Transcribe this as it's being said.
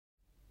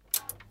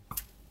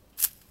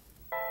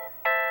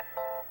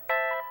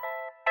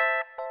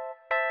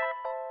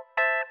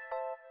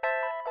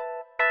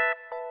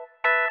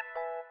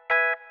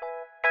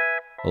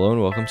Hello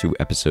and welcome to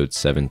episode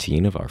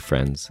 17 of our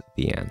Friends,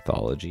 the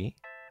Anthology.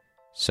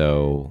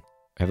 So,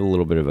 I have a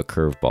little bit of a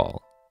curveball.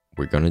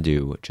 We're going to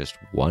do just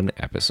one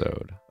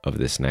episode of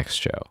this next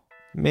show.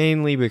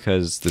 Mainly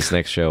because this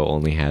next show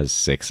only has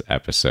 6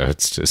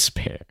 episodes to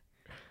spare.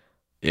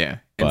 Yeah.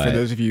 And for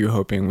those of you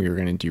hoping we were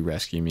going to do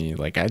Rescue Me,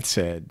 like I'd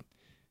said,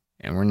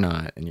 and we're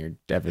not, and you're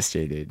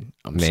devastated,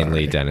 I'm Mainly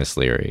sorry. Dennis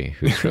Leary,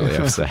 who's really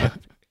upset.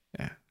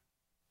 Yeah.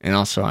 And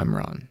also I'm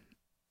Ron.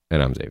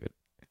 And I'm David.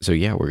 So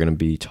yeah, we're going to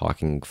be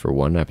talking for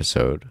one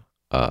episode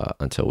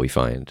until we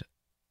find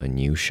a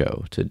new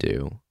show to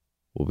do.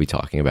 We'll be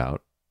talking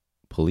about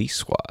Police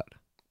Squad!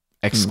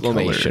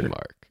 Exclamation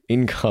mark.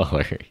 In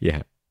color,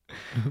 yeah.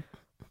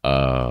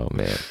 Oh,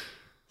 man.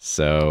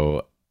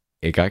 So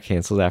it got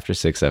canceled after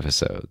 6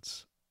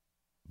 episodes.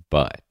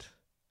 But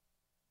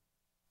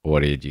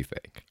what did you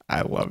think?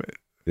 I love it.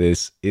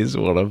 This is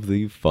one of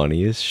the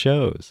funniest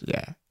shows.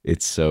 Yeah.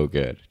 It's so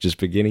good. Just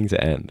beginning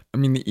to end. I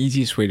mean, the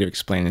easiest way to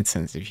explain its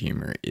sense of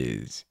humor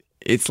is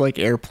it's like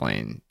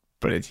Airplane,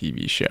 but a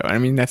TV show. I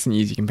mean, that's an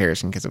easy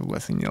comparison because of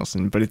Leslie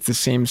Nielsen, but it's the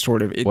same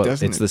sort of...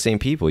 It's the same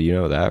people. You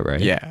know that,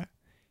 right? Yeah.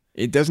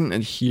 It doesn't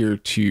adhere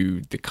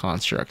to the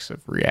constructs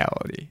of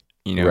reality.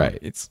 You know, right.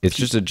 It's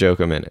just a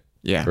joke a minute.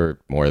 Yeah. Or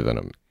more than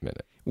a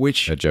minute.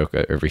 Which... A joke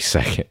every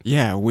second.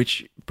 Yeah,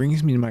 which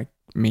brings me to my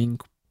main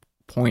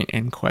point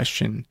and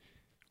question.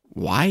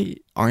 Why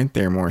aren't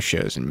there more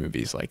shows and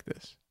movies like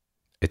this?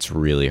 It's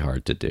really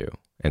hard to do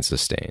and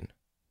sustain.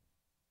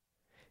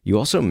 You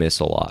also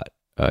miss a lot,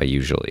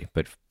 usually,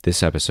 but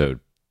this episode,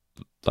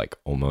 like,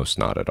 almost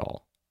not at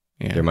all.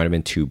 Yeah. There might have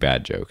been 2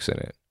 bad jokes in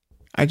it.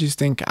 I just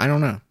think, I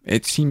don't know.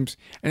 It seems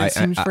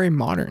very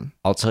modern.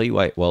 I'll tell you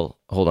why. Well,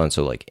 hold on.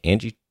 So, like,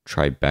 Angie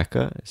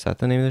Tribeca, is that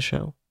the name of the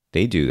show?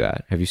 They do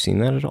that. Have you seen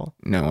that at all?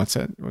 No, what's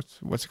that?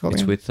 What's it called?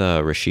 It's again? with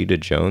Rashida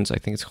Jones. I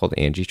think it's called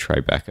Angie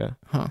Tribeca.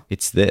 Huh.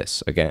 It's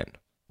this, again.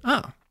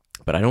 Oh.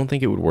 But I don't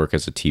think it would work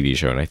as a TV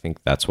show, and I think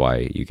that's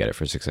why you get it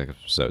for 6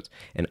 episodes.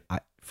 And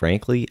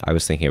frankly, I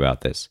was thinking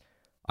about this.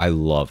 I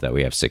love that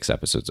we have 6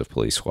 episodes of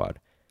Police Squad,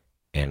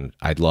 and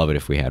I'd love it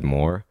if we had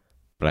more,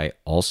 but I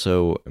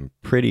also am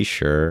pretty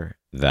sure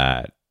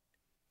that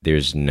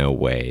there's no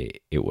way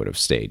it would have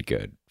stayed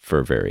good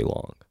for very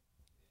long.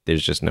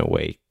 There's just no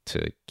way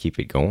to keep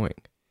it going.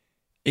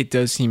 It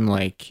does seem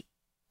like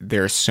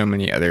there are so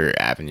many other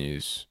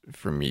avenues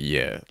for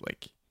media.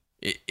 Like,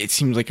 it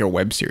seems like a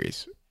web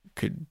series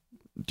could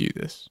do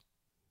this.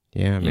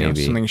 Yeah, maybe. You know,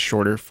 something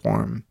shorter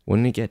form.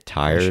 Wouldn't it get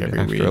tired every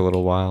after week. a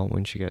little while?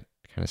 Wouldn't you get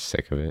kind of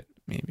sick of it?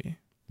 Maybe.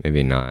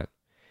 Maybe not.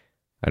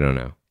 I don't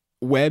know.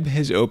 Web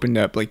has opened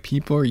up, like,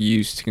 people are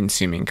used to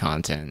consuming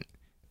content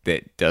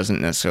that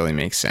doesn't necessarily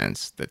make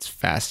sense, that's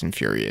fast and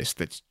furious,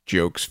 that's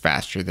jokes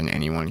faster than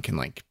anyone can,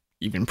 like,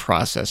 even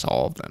process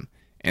all of them.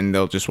 And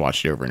they'll just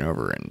watch it over and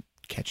over and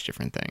catch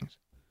different things.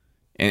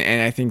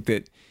 And I think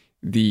that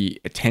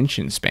the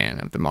attention span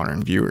of the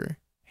modern viewer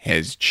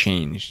has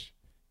changed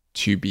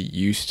to be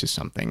used to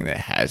something that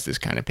has this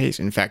kind of pace.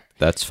 In fact,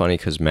 that's funny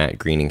because Matt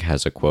Groening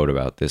has a quote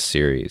about this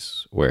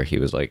series where he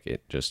was like,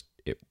 it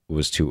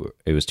was too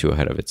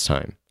ahead of its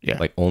time. Yeah.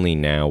 Like, only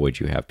now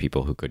would you have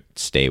people who could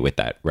stay with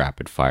that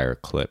rapid fire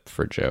clip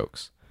for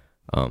jokes.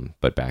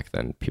 But back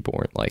then people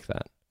weren't like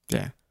that.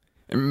 Yeah.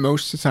 And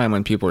most of the time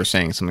when people are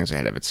saying something's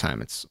ahead of its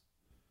time, it's,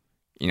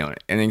 you know,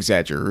 an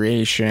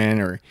exaggeration,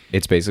 or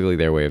it's basically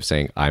their way of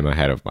saying I'm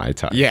ahead of my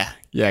time. Yeah,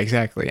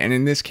 exactly. And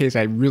in this case,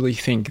 I really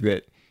think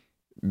that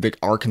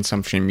our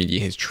consumption of media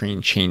has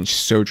changed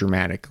so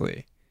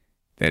dramatically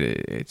that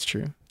it's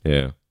true.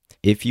 Yeah.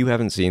 If you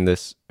haven't seen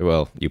this,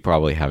 well, you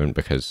probably haven't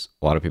because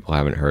a lot of people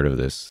haven't heard of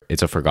this.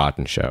 It's a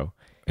forgotten show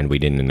and we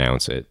didn't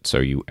announce it. So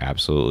you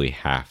absolutely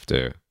have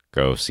to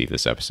go see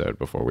this episode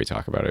before we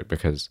talk about it,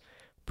 because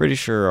pretty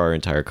sure our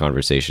entire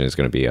conversation is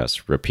going to be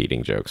us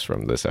repeating jokes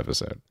from this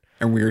episode.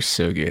 And we're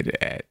so good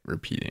at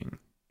repeating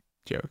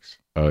jokes.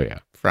 Oh, yeah.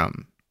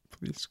 From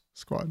Police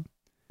Squad.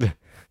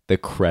 The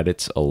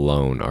credits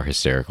alone are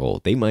hysterical.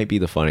 They might be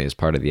the funniest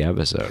part of the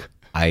episode.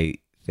 I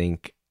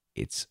think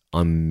it's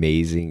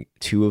amazing.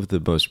 2 of the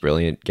most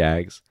brilliant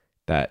gags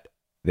that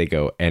they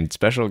go, and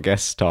special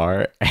guest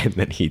star, and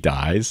then he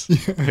dies.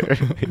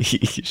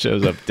 He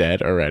shows up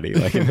dead already.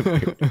 Like,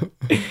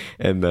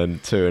 and then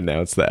to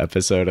announce the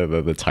episode and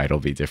then the title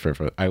be different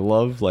from. I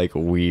love, like,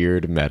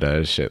 weird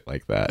meta shit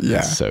like that. Yeah.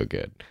 It's so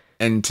good.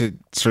 And to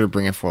sort of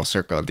bring it full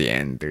circle at the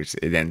end,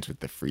 it ends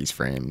with the freeze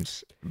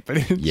frames. But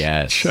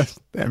it's just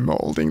them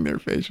holding their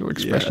facial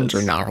expressions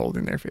or not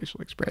holding their facial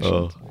expressions.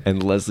 Oh.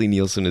 And Leslie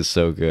Nielsen is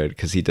so good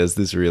because he does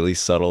this really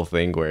subtle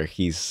thing where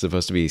he's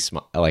supposed to be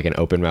like an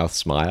open mouth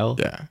smile.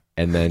 Yeah.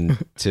 And then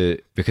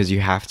because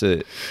you have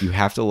to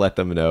let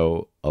them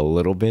know a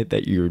little bit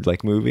that you're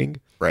like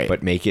moving, right?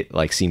 But make it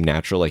like seem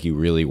natural, like you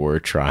really were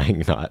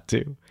trying not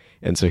to.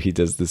 And so he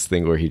does this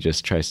thing where he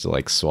just tries to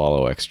like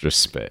swallow extra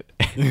spit.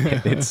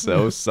 It's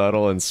so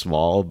subtle and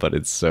small, but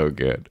it's so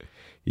good.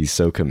 He's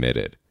so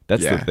committed.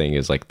 That's the thing,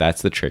 is like,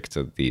 that's the trick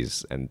to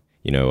these. And,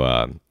 you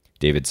know,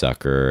 David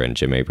Zucker and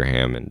Jim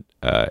Abraham and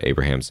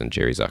Abrahams and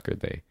Jerry Zucker,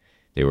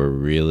 they were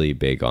really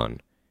big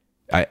on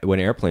when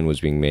Airplane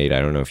was being made,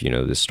 I don't know if you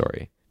know this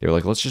story. They were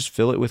like, let's just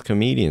fill it with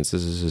comedians.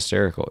 This is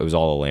hysterical. It was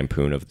all a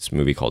lampoon of this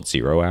movie called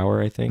 0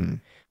 Hour, I think. Mm.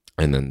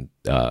 And then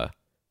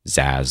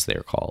Zaz,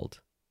 they're called.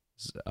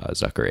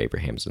 Zucker,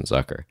 Abrahams, and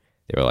Zucker.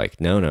 They were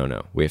like,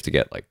 no. We have to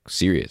get like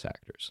serious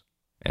actors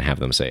and have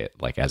them say it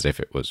like as if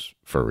it was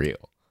for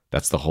real.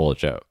 That's the whole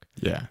joke.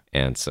 Yeah.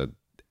 And so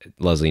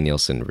Leslie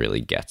Nielsen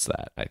really gets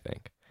that, I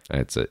think.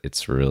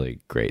 It's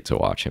really great to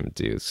watch him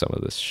do some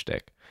of this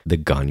shtick. The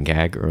gun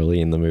gag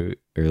early in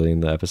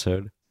the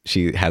episode.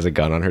 She has a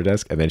gun on her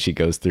desk, and then she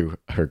goes through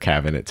her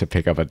cabinet to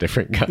pick up a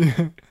different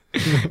gun,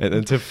 and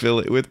then to fill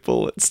it with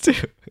bullets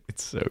too.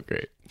 It's so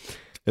great.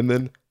 And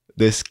then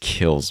this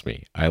kills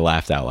me. I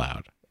laughed out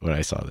loud when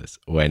I saw this.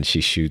 When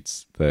she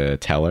shoots the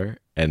teller,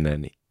 and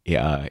then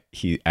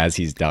he as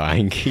he's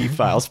dying, he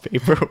files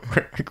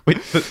paperwork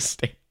with the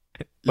stamp.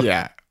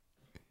 Yeah.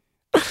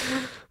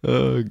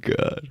 Oh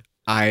God.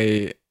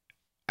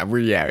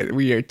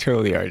 We are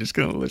totally are just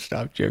gonna list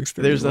off jokes.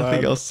 There's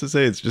nothing else to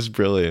say. It's just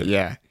brilliant.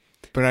 Yeah,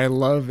 but I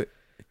love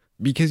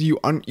because you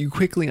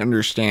quickly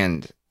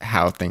understand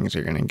how things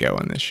are gonna go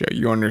in this show.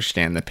 You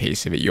understand the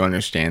pace of it. You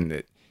understand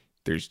that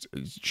there's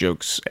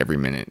jokes every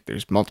minute.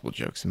 There's multiple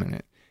jokes a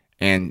minute,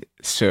 and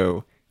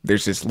so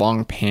there's this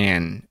long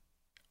pan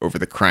over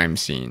the crime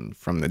scene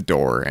from the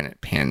door, and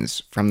it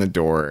pans from the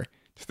door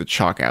to the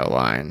chalk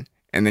outline,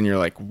 and then you're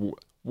like,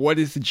 what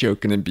is the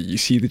joke going to be? You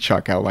see the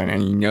chalk outline,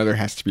 and you know there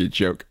has to be a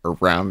joke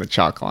around the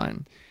chalk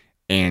line,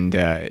 and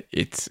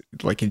it's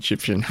like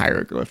Egyptian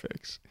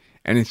hieroglyphics,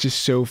 and it's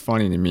just so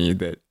funny to me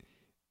that,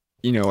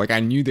 you know, like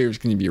I knew there was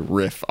going to be a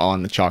riff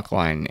on the chalk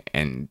line,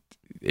 and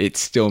it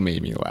still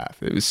made me laugh.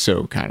 It was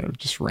so kind of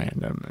just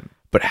random.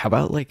 But how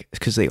about like,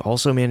 because they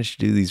also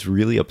managed to do these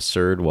really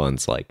absurd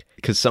ones, like,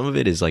 because some of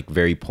it is like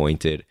very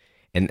pointed,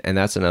 and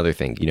that's another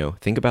thing, you know,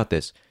 think about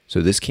this.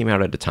 So this came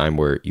out at a time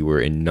where you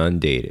were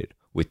inundated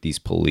with these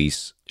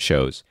police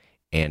shows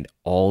and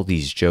all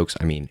these jokes.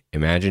 I mean,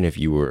 imagine if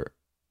you were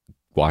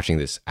watching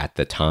this at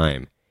the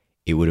time,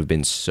 it would have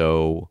been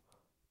so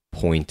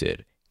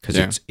pointed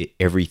because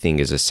everything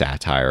is a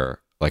satire,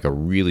 like a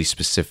really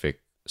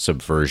specific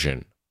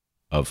subversion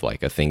of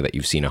like a thing that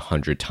you've seen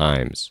 100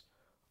 times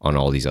on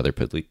all these other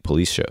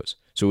police shows.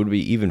 So it would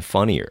be even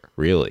funnier,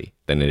 really,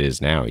 than it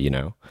is now, you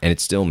know? And it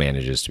still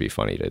manages to be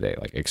funny today,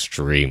 like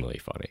extremely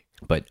funny.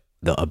 But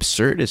the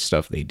absurdist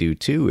stuff they do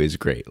too is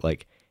great.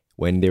 Like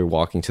when they're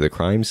walking to the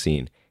crime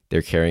scene,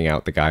 they're carrying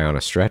out the guy on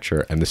a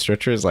stretcher, and the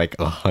stretcher is like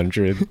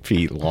 100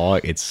 feet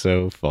long. It's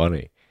so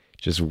funny.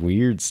 Just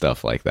weird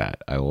stuff like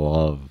that. I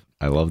love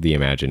the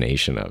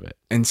imagination of it.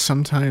 And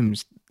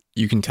sometimes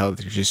you can tell that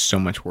there's just so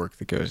much work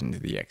that goes into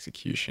the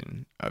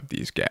execution of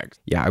these gags.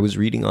 Yeah, I was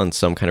reading on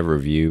some kind of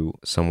review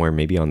somewhere,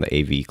 maybe on the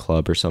AV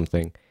Club or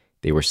something.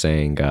 They were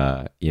saying,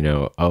 you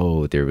know,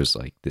 oh, there was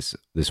like this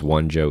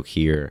one joke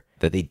here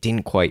that they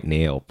didn't quite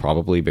nail,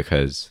 probably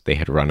because they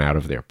had run out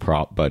of their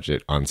prop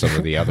budget on some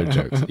of the other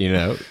jokes, you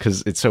know,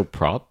 because it's so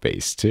prop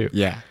based too.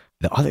 Yeah.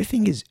 The other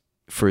thing is,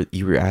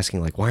 you were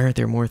asking like, why aren't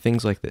there more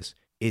things like this?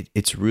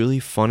 It's really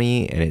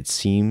funny and it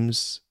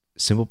seems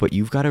simple, but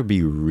you've got to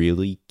be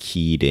really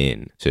keyed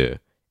in to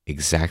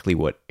exactly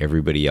what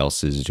everybody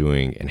else is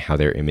doing and how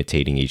they're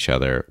imitating each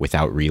other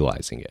without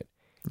realizing it.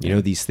 You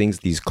know, these things,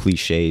 these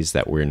cliches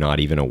that we're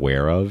not even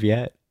aware of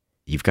yet,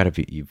 you've got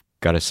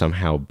to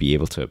somehow be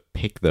able to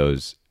pick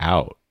those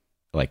out,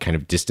 like kind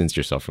of distance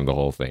yourself from the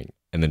whole thing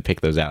and then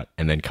pick those out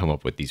and then come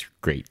up with these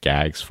great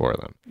gags for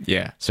them.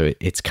 Yeah. So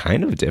it's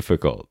kind of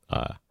difficult.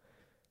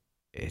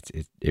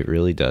 It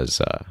really does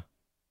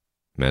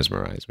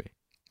mesmerize me.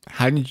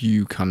 How did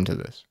you come to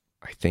this?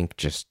 I think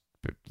just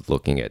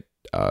looking at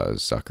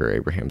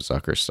Abraham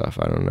Zucker stuff.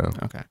 I don't know.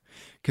 Okay.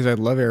 Because I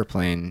love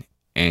Airplane,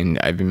 and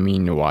I've been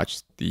meaning to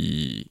watch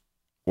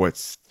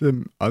what's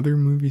the other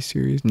movie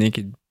series?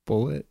 Naked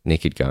Bullet?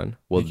 Naked Gun.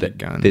 Well, Naked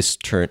Gun.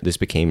 This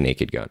became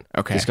Naked Gun.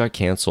 Okay. This got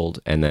canceled,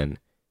 and then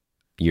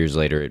years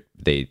later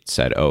they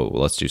said, oh,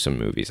 well, let's do some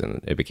movies,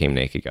 and it became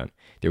Naked Gun.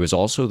 There was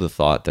also the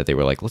thought that they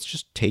were like, let's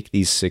just take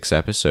these 6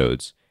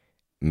 episodes,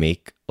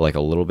 make like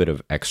a little bit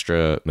of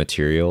extra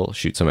material,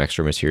 shoot some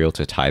extra material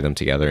to tie them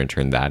together and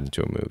turn that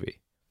into a movie.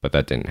 But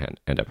that didn't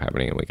end up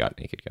happening, and we got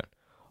Naked Gun.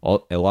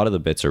 A lot of the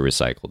bits are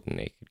recycled in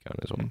Naked Gun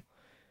as well.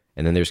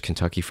 And then there's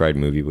Kentucky Fried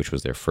Movie, which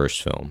was their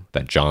first film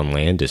that John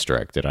Landis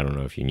directed. I don't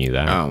know if you knew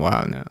that. Oh,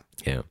 wow, no.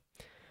 Yeah.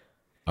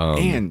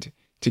 And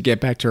to get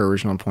back to our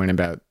original point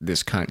about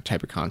this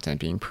type of content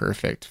being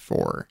perfect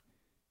for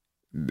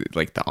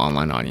like the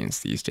online audience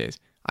these days,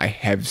 I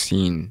have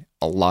seen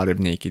a lot of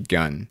Naked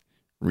Gun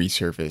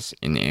resurface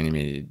in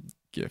animated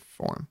GIF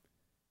form.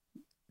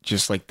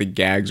 Just like the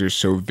gags are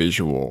so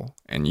visual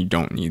and you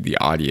don't need the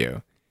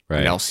audio. Right.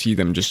 And I'll see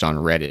them just on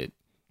Reddit,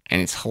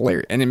 and it's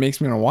hilarious. And it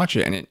makes me want to watch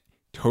it, and it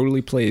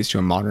totally plays to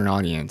a modern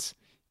audience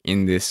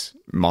in this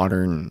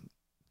modern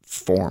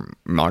form,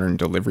 modern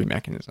delivery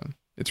mechanism.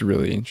 It's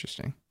really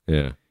interesting.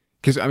 Yeah.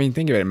 Because, I mean,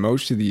 think of it.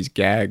 Most of these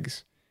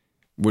gags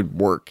would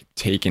work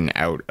taken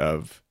out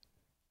of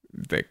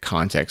the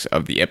context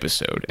of the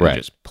episode and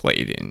just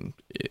played in,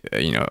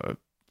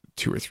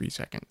 2 or 3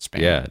 second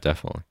span. Yeah,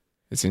 definitely.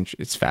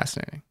 It's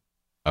fascinating.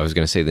 I was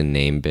gonna say the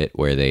name bit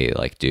where they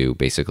like do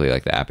basically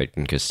like the Abbott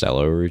and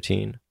Costello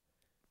routine,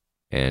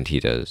 and he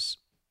does,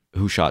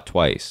 "Who shot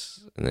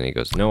twice?" And then he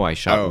goes, "No, I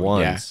shot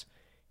once."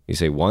 You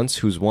say once,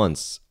 who's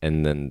once?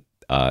 And then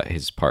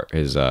his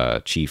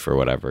chief or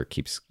whatever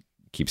keeps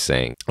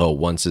saying, "Oh,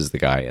 once is the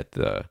guy at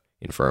the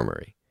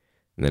infirmary."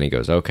 And then he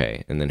goes,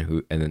 "Okay." And then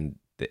who? And then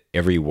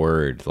every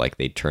word like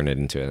they turn it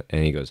into,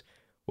 and he goes,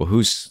 "Well,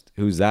 who's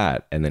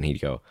that?" And then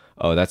he'd go,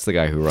 "Oh, that's the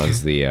guy who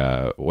runs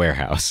the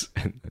warehouse."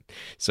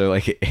 So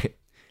like,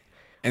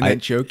 and that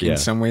joke in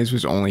some ways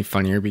was only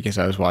funnier because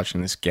I was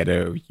watching this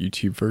ghetto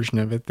YouTube version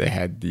of it. They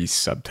had these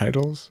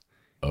subtitles.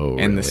 Oh, and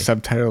really? the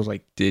subtitles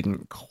like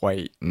didn't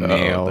quite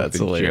nail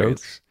the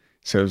jokes.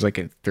 So it was like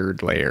a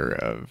third layer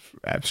of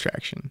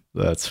abstraction.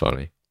 That's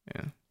funny.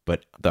 Yeah.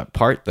 But the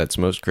part that's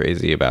most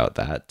crazy about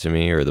that to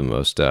me, or the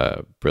most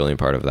brilliant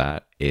part of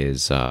that,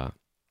 is, here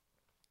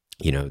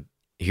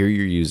you're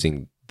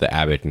using the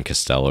Abbott and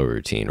Costello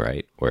routine,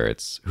 right? Where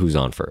it's who's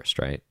on first,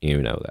 right?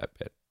 You know that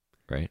bit,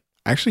 right?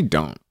 I actually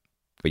don't.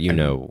 But I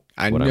know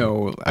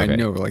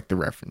like the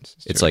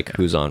references. It's like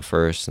who's on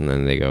first, and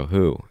then they go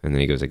who, and then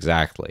he goes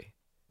exactly.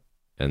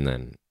 And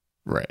then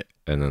right.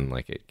 And then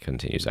like it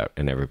continues out,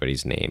 and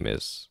everybody's name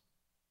is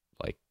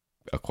like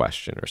a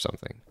question or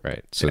something,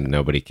 right? So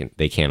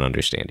they can't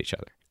understand each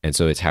other. And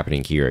so it's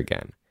happening here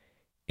again.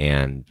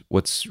 And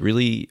what's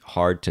really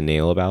hard to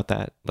nail about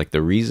that, like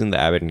the reason the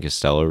Abbott and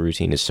Costello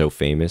routine is so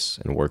famous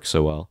and works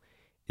so well,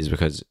 is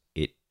because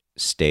it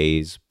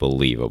stays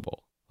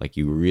believable. Like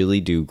you really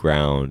do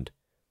ground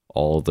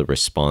all the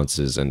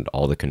responses and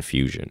all the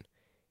confusion.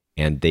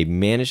 And they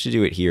managed to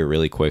do it here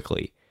really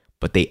quickly.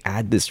 But they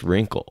add this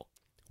wrinkle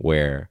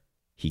where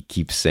he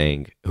keeps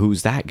saying,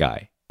 "Who's that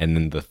guy?" And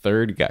then the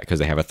third guy, because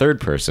they have a third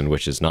person,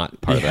 which is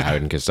not part of the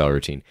Abbott and Costello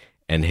routine,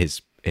 and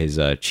his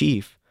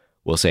chief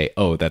will say,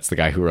 "Oh, that's the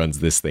guy who runs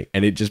this thing,"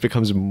 and it just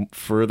becomes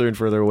further and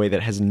further away.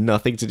 That has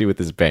nothing to do with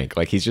this bank.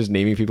 Like he's just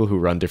naming people who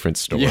run different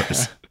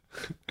stores.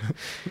 Yeah.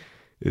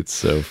 It's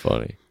so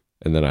funny.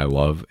 And then I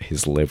love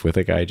his "live with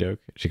a guy" joke.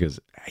 She goes,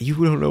 "You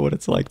don't know what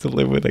it's like to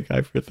live with a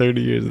guy for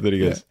 30 years," and then he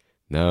goes,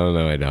 "No,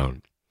 I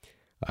don't.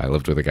 I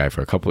lived with a guy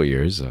for a couple of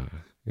years.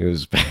 It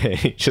was bad."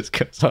 He just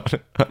goes on.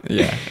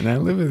 Yeah, and I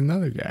live with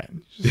another guy.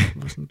 It just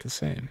wasn't the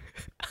same.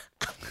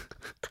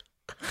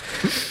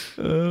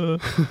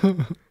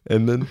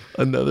 And then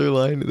another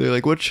line, they're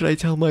like, "What should I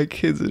tell my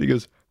kids?" And he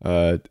goes,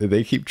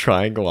 "They keep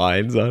trying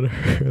lines on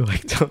her,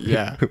 like, tell me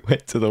who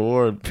went to the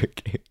war and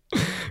became,"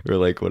 or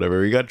like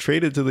whatever. "We got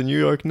traded to the New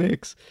York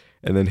Knicks."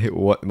 And then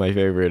what my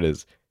favorite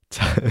is,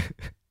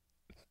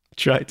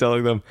 try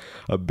telling them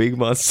a big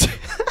monster.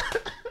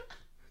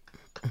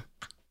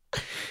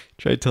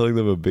 Try telling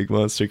them a big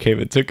monster came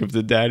and took him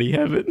to daddy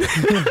heaven.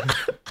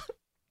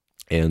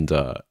 And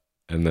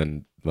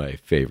then my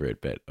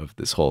favorite bit of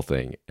this whole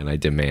thing, and I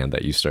demand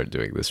that you start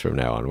doing this from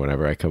now on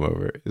whenever I come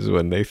over, is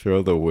when they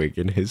throw the wig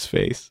in his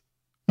face.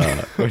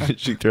 When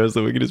she throws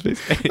the wig in his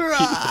face.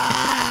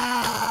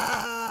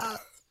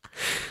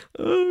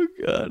 Oh,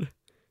 God.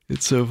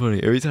 It's so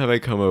funny. Every time I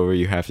come over,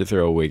 you have to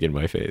throw a wig in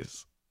my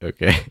face.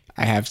 Okay?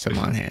 I have some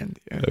on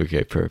hand. Yeah.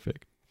 Okay,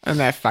 perfect. And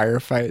that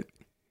firefight.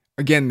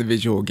 Again, the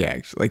visual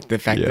gags, like the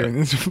fact they're in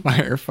this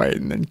firefight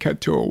and then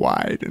cut to a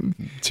wide and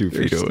 2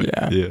 feet away.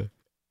 Yeah.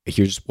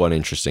 Here's one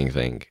interesting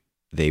thing.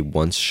 They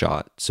once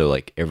shot, so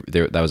like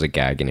that was a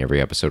gag in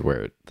every episode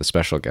where the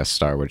special guest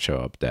star would show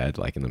up dead,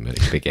 like in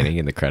the beginning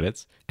in the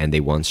credits. And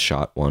they once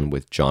shot one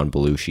with John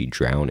Belushi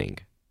drowning,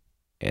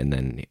 and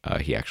then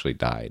he actually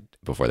died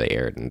before they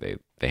aired, and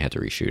they had to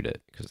reshoot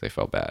it because they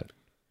felt bad.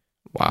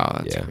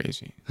 Wow, that's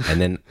crazy.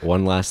 And then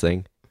one last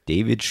thing.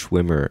 David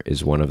Schwimmer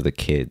is one of the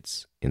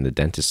kids in the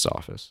dentist's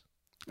office.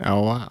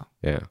 Oh, wow.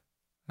 Yeah.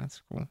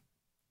 That's cool.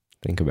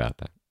 Think about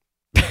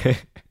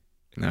that.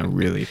 No,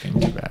 really think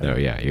about it. No,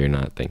 yeah, you're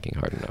not thinking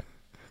hard enough.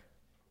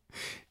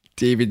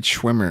 David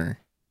Schwimmer,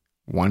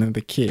 one of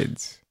the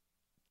kids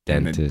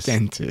in the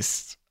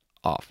dentist's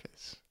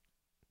office.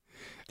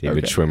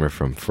 David Schwimmer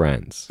from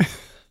Friends.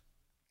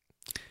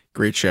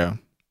 Great show.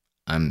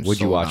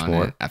 Would you watch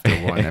more? After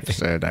one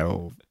episode, I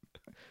will...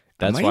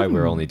 That's why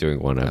we're only doing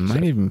one episode. I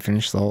might even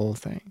finish the whole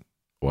thing.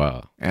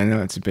 Wow. I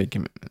know it's a big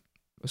commitment.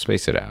 Let's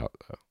space it out,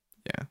 though.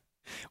 Yeah.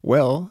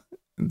 Well,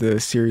 the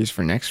series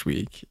for next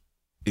week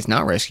is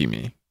not Rescue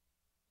Me.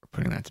 We're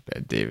putting that to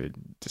bed. David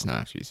does not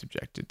have to be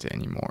subjected to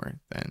any more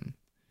than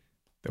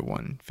the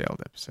one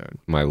failed episode.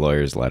 My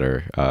lawyer's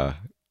letter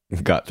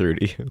got through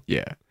to you.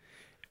 Yeah.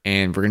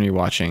 And we're going to be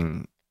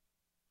watching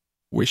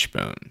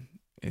Wishbone.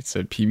 It's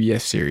a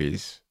PBS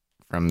series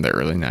from the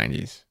early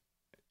 90s.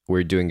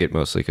 We're doing it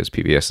mostly because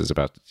PBS is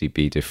about to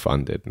be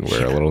defunded, and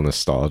we're a little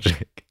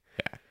nostalgic.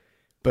 Yeah.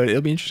 But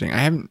it'll be interesting. I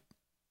haven't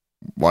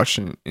watched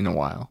it in a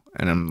while,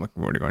 and I'm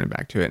looking forward to going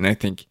back to it. And I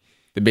think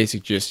the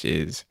basic gist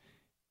is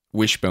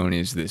Wishbone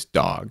is this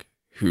dog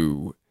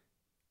who,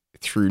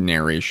 through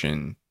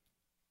narration,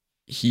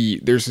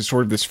 there's a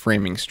sort of this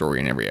framing story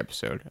in every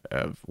episode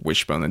of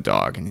Wishbone the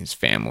dog and his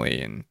family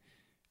and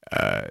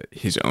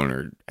his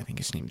owner, I think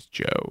his name's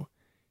Joe,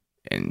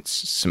 and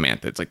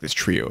Samantha. It's like this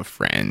trio of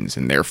friends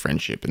and their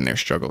friendship and their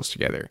struggles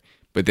together.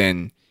 But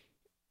then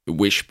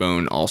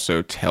Wishbone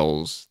also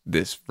tells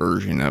this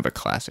version of a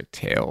classic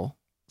tale,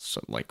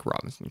 so like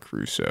Robinson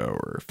Crusoe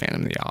or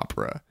Phantom of the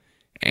Opera.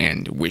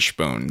 And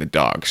Wishbone, the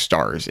dog,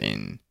 stars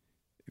in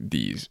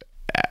these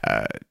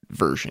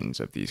versions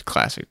of these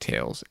classic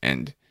tales.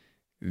 And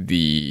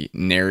the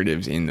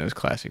narratives in those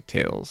classic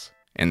tales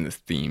and the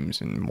themes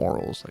and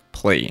morals like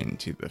play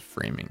into the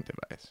framing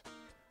device.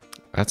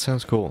 That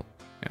sounds cool.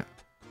 Yeah.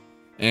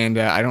 And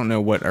I don't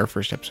know what our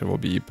first episode will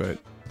be, but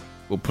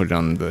we'll put it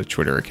on the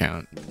Twitter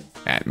account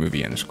at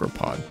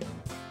movie_pod.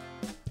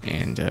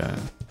 And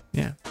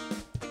yeah.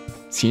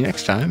 See you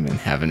next time and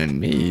have an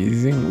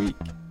amazing week.